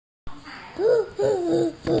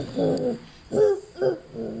Hello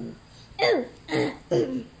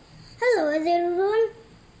everyone.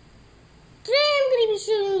 Today I'm going to be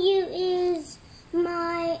showing you is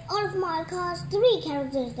all of my Cars 3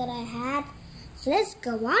 characters that I had. So let's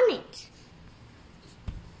go on it.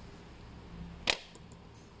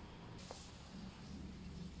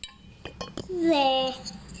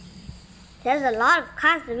 There's a lot of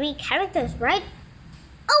Cars 3 characters, right?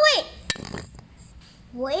 Oh wait!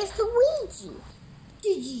 Where's Luigi?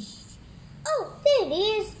 Oh, there it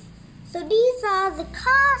is. So these are the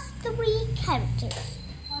Cars 3 characters.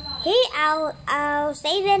 Here I'll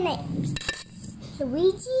say their names.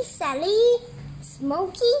 Luigi, Sally,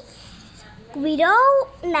 Smokey, Guido,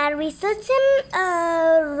 Natalie Sutton,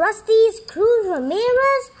 Rusty's Cruz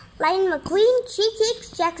Ramirez, Lightning McQueen,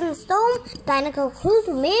 Cheekix, Jackson Storm, Dinoco Cruz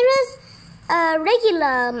Ramirez,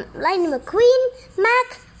 regular Lightning McQueen,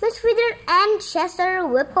 Mac, Misfeeder, and Chester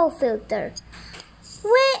Whipplefilter.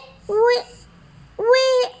 We're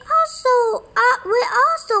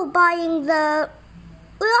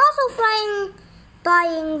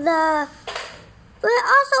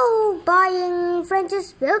also buying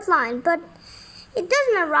French's build line, but it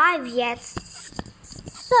doesn't arrive yet.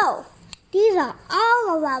 So these are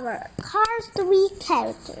all of our Cars 3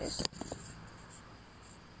 characters.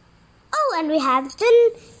 And we have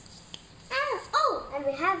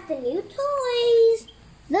the new toys,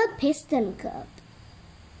 the Piston Cup.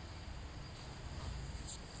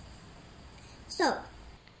 So,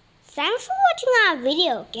 thanks for watching our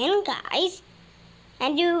video again, guys.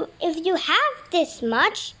 And if you have this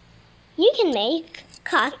much, you can make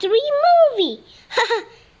Cars 3 movie.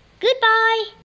 Goodbye.